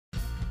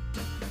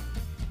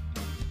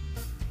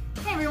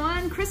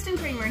everyone, Kristin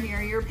Kramer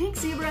here, your Pink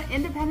Zebra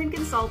independent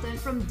consultant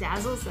from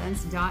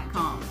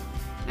DazzleSense.com.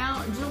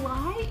 Now,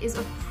 July is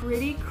a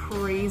pretty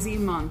crazy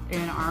month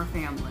in our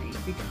family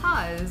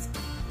because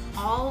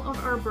all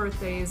of our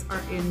birthdays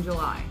are in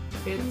July.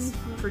 It's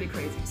pretty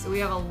crazy. So we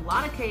have a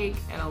lot of cake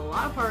and a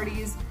lot of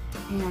parties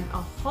and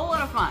a whole lot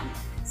of fun.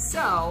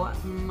 So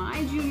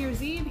my Junior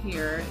Zeeb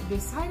here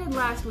decided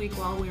last week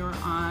while we were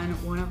on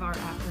one of our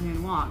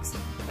afternoon walks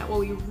that what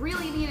we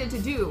really needed to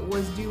do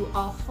was do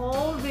a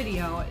whole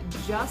video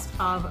just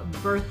of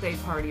birthday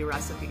party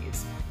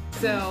recipes.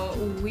 So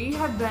we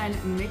have been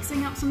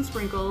mixing up some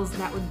sprinkles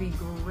that would be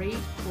great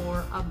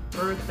for a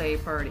birthday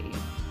party.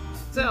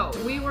 So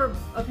we were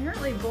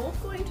apparently both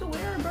going to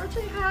wear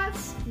birthday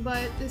hats,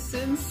 but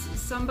since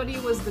somebody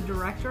was the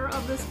director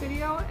of this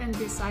video and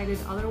decided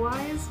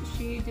otherwise,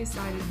 she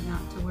decided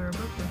not to wear a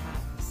birthday hat.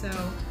 So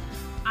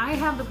I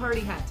have the party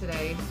hat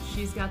today,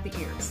 she's got the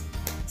ears.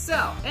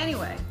 So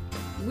anyway,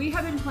 we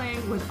have been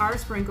playing with our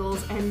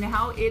sprinkles and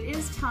now it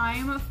is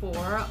time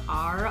for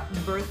our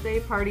birthday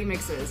party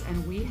mixes.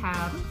 And we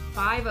have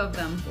 5 of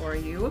them for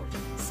you,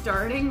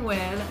 starting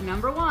with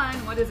number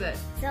 1, what is it?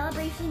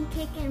 Celebration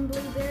cake and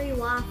blueberry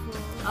waffles.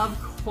 Of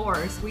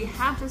course, we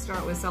have to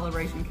start with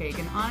celebration cake.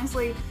 And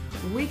honestly,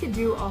 we could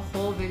do a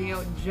whole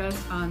video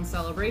just on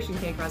celebration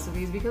cake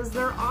recipes because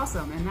they're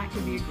awesome and that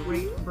could be a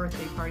great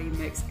birthday party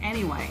mix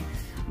anyway.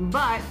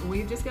 But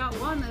we've just got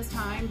one this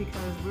time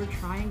because we're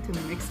trying to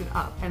mix it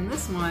up. And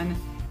this one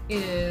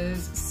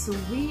is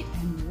sweet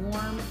and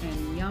warm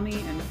and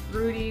yummy and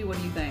fruity. What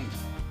do you think?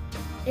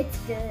 It's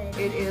good.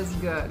 It is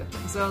good.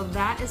 So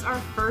that is our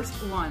first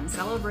one,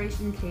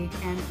 celebration cake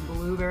and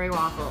blueberry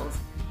waffles.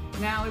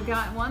 Now we've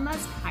got one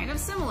that's kind of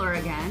similar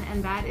again,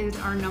 and that is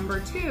our number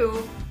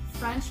 2,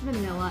 French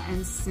vanilla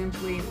and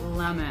simply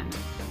lemon,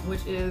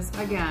 which is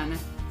again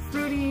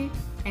fruity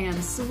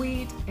and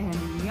sweet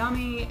and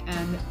yummy,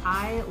 and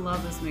I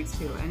love this mix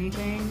too.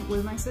 Anything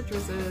with my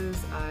citruses,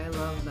 I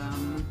love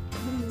them.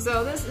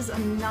 So this is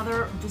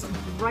another just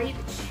bright,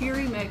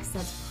 cheery mix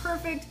that's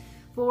perfect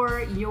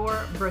for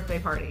your birthday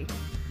party.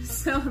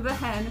 So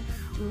then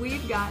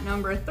we've got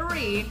number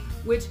 3,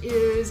 which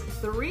is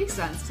 3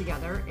 scents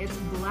together. It's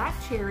black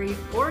cherry,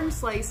 orange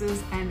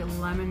slices, and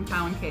lemon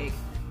pound cake.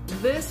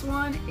 This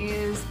one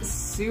is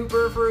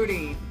super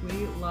fruity.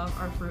 We love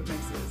our fruit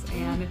mixes,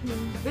 and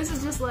this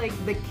is just like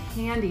the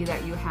candy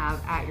that you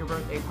have at your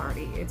birthday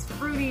party. It's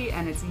fruity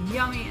and it's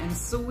yummy and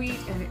sweet,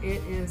 and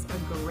it is a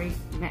great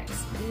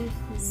mix.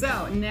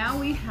 So now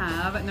we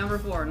have number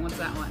 4, and what's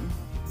that one?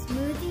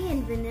 Smoothie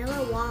and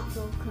vanilla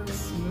waffle cone.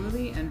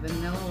 Smoothie and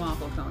vanilla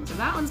waffle cone. So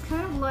that one's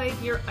kind of like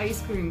your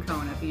ice cream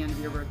cone at the end of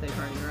your birthday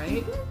party,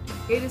 right?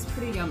 It is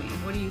pretty yummy.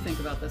 What do you think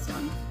about this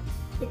one?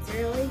 It's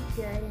really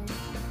good, and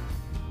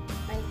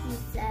like you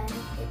said,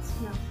 it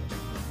smells like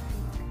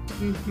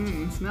ice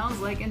cream. Smells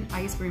like an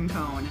ice cream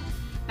cone.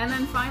 And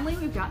then finally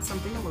we've got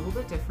something a little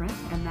bit different,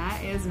 and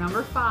that is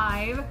number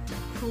 5,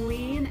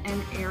 Clean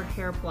and Air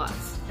Care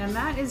Plus. And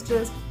that is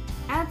just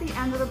at the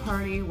end of the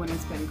party when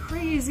it's been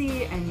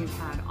crazy and you've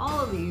had all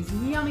of these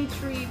yummy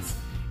treats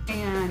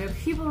and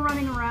people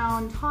running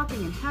around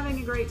talking and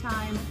having a great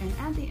time, and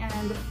at the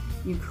end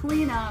you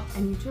clean up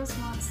and you just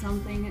want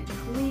something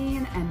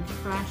clean and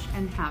fresh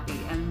and happy.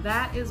 And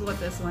that is what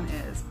this one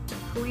is.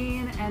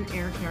 Clean and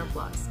Air Care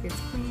Plus. It's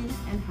clean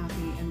and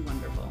happy and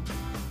wonderful.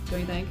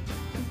 Don't you think?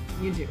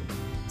 You do.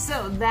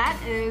 So that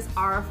is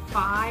our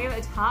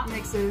 5 top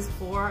mixes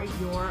for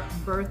your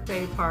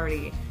birthday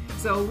party.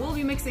 So we'll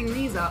be mixing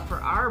these up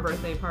for our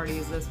birthday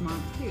parties this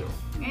month too.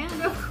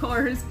 And of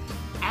course,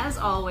 as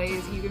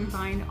always, you can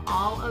find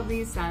all of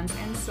these scents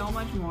and so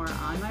much more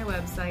on my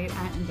website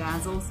at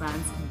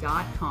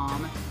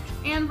DazzleSense.com.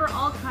 And for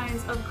all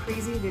kinds of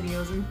crazy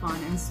videos and fun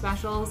and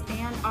specials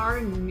and our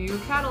new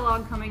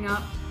catalog coming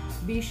up,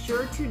 be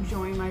sure to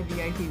join my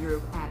VIP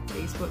group at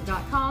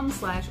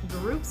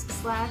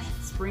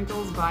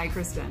facebook.com/groups/sprinkles by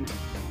Kristin.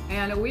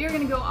 And we are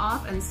going to go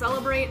off and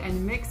celebrate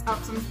and mix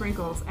up some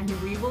sprinkles, and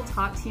we will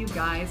talk to you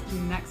guys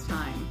next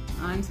time.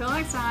 Until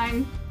next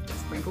time,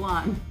 sprinkle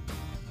on.